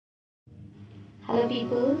Hello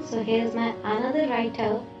people, so here's my another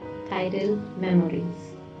writer titled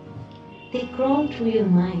Memories. They crawl through your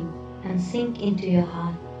mind and sink into your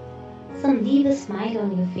heart. Some leave a smile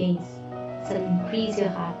on your face, some increase your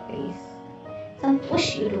heart pace, some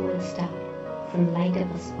push you towards start, some light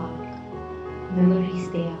up a spark. Memories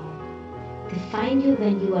they are. They find you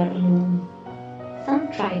when you are alone.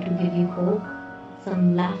 Some try to give you hope,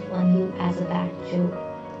 some laugh on you as a bad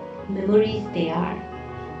joke. Memories they are.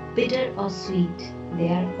 Bitter or sweet, they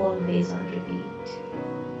are always on repeat.